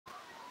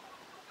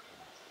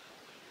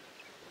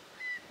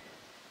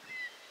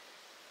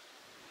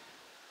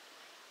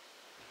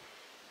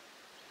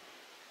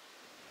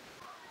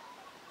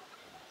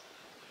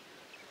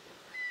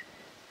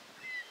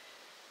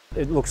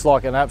it looks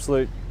like an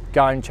absolute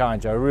game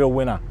changer, a real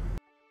winner.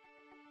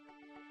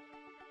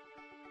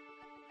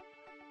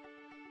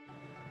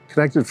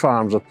 Connected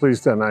Farms are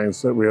pleased to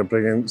announce that we are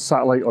bringing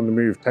satellite on the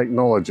move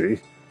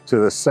technology to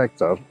this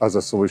sector as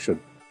a solution.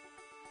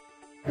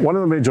 One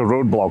of the major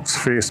roadblocks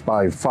faced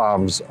by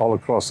farms all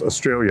across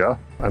Australia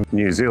and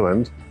New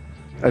Zealand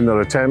in their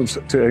attempts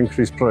to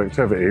increase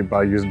productivity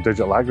by using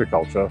digital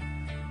agriculture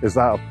is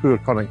that of poor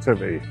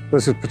connectivity.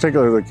 This is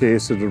particularly the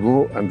case in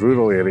remote and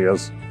rural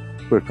areas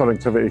where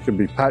connectivity can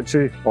be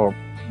patchy or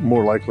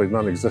more likely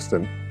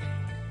non-existent.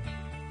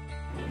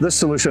 This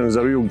solution is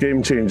a real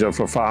game changer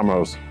for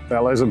farmers. It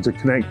allows them to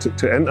connect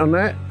to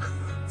internet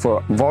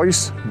for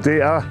voice,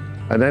 data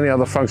and any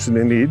other function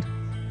they need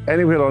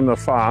anywhere on their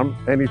farm,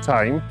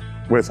 anytime,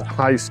 with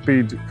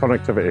high-speed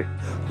connectivity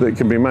that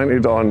can be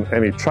mounted on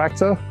any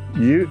tractor,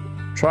 ute,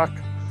 truck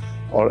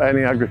or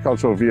any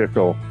agricultural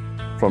vehicle,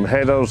 from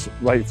headers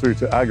right through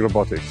to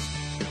ag-robotics.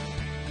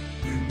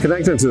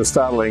 Connecting to the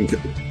Starlink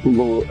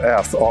low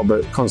Earth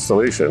orbit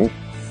constellation,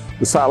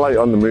 the satellite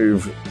on the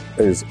move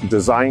is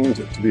designed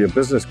to be a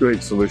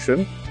business-grade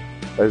solution,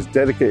 has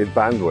dedicated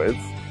bandwidth,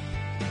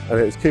 and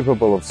it is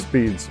capable of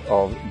speeds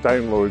of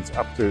downloads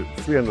up to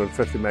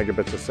 350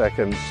 megabits a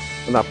second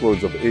and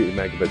uploads of 80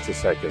 megabits a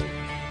second.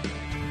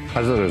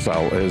 As a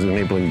result, it is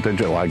enabling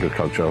digital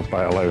agriculture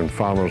by allowing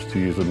farmers to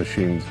use the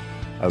machines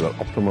at their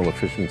optimal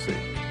efficiency,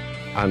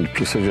 and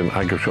precision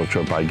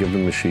agriculture by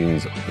giving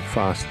machines the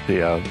fast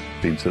data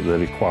speeds that they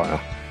require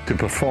to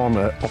perform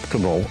at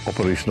optimal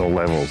operational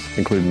levels,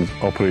 including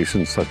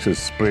operations such as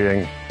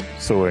spraying,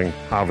 sowing,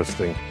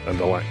 harvesting and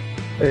the like.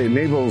 It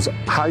enables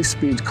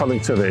high-speed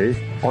connectivity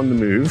on the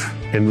move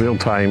in real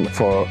time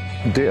for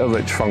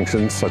data-rich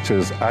functions such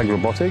as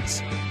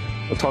ag-robotics,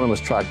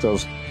 autonomous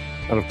tractors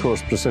and of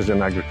course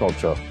precision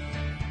agriculture,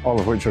 all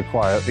of which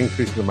require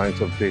increasing amounts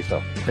of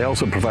data. It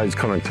also provides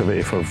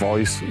connectivity for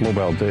voice,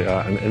 mobile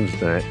data and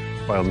internet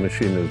while the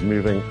machine is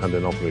moving and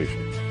in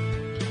operation.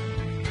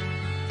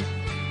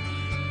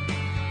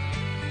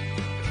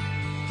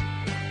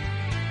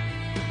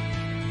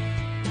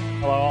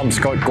 Hello, I'm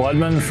Scott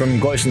Gladman from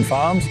Gleeson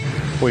Farms.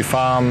 We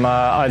farm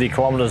 80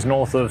 kilometres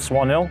north of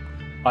Swan Hill,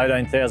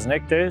 18,000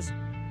 hectares,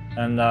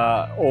 and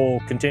all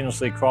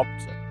continuously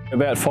cropped.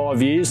 About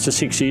 5 years to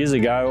 6 years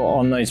ago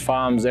on these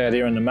farms out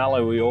here in the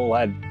Mallee, we all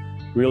had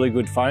really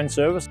good phone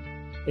service.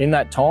 In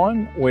that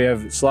time, we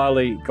have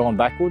slowly gone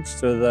backwards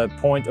to the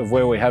point of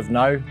where we have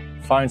no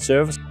phone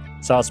service.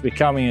 So it's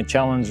becoming a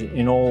challenge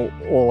in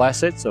all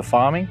assets of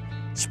farming,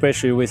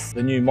 especially with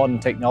the new modern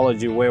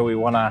technology where we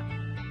want to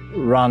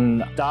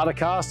run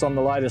datacast on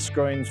the latest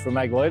screens from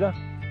Ag Leader,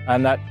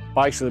 and that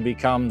basically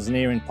becomes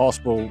near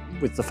impossible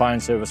with the phone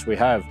service we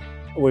have.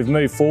 We've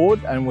moved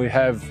forward and we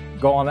have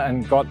gone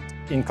and got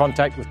in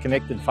contact with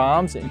Connected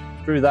Farms, and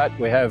through that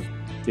we have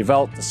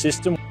developed a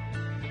system.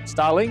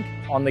 Starlink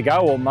on the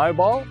go or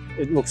mobile,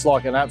 it looks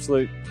like an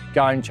absolute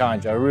game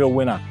changer, a real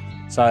winner.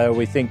 So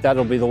we think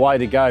that'll be the way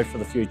to go for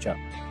the future.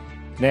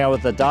 Now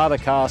with the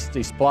datacast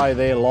display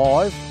there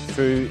live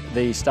through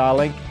the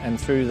Starlink and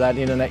through that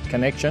internet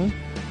connection,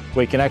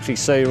 we can actually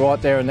see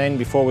right there and then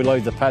before we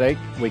leave the paddock,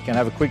 we can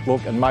have a quick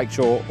look and make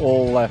sure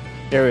all the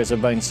areas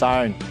have been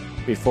sown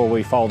before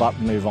we fold up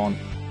and move on.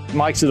 It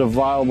makes it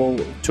available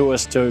to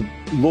us to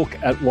look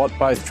at what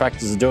both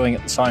tractors are doing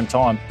at the same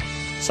time.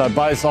 So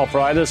both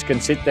operators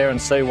can sit there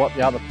and see what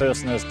the other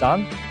person has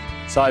done,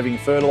 saving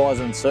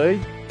fertiliser and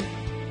seed.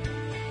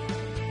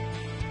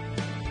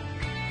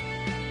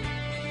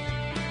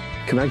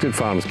 Connected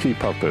Farms' key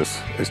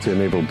purpose is to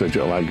enable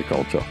digital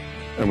agriculture,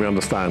 and we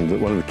understand that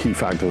one of the key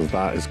factors of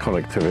that is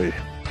connectivity.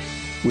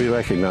 We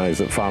recognise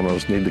that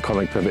farmers need the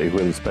connectivity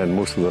where they spend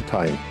most of their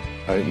time,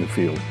 out in the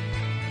field.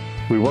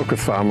 We work with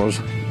farmers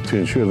to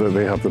ensure that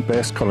they have the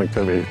best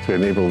connectivity to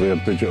enable their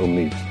digital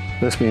needs.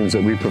 This means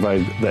that we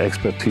provide the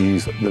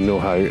expertise, the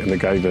know-how and the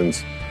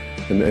guidance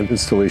in the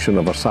installation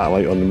of our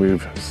satellite on the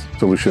move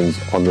solutions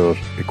on their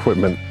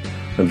equipment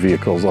and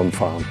vehicles on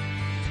farm.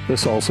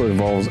 This also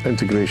involves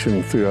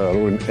integration through our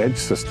own edge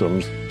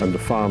systems and the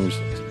farm's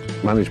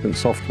management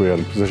software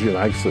and precision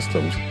ag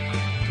systems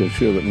to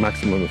ensure that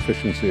maximum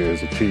efficiency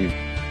is achieved.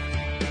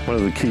 One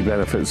of the key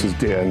benefits is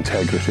data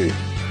integrity.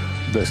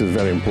 This is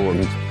very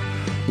important.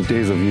 The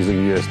days of using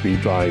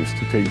USB drives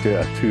to take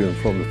data to and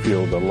from the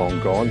field are long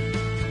gone.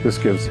 This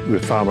gives the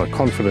farmer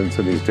confidence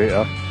in his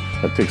data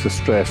and takes the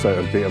stress out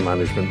of data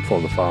management for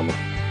the farmer.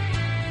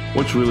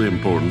 What's really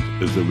important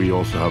is that we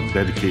also have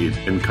dedicated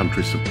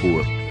in-country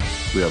support.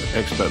 We have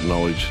expert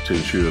knowledge to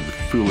ensure the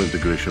full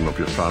integration of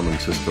your farming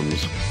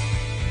systems.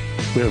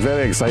 We are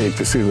very excited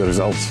to see the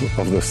results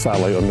of the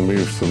satellite on the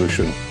move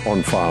solution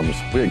on farms.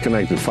 We at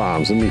Connected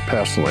Farms, and me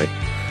personally,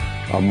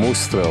 are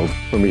most thrilled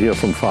when we hear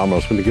from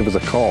farmers when they give us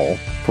a call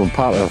from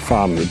part of a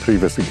farm that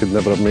previously could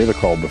never have made a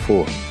call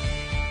before.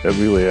 It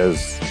really is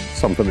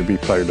something to be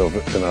proud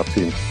of in our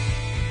team.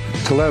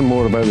 To learn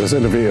more about this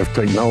innovative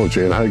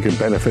technology and how it can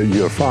benefit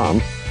your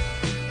farm,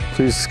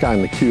 please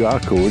scan the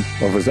QR code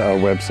or visit our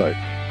website.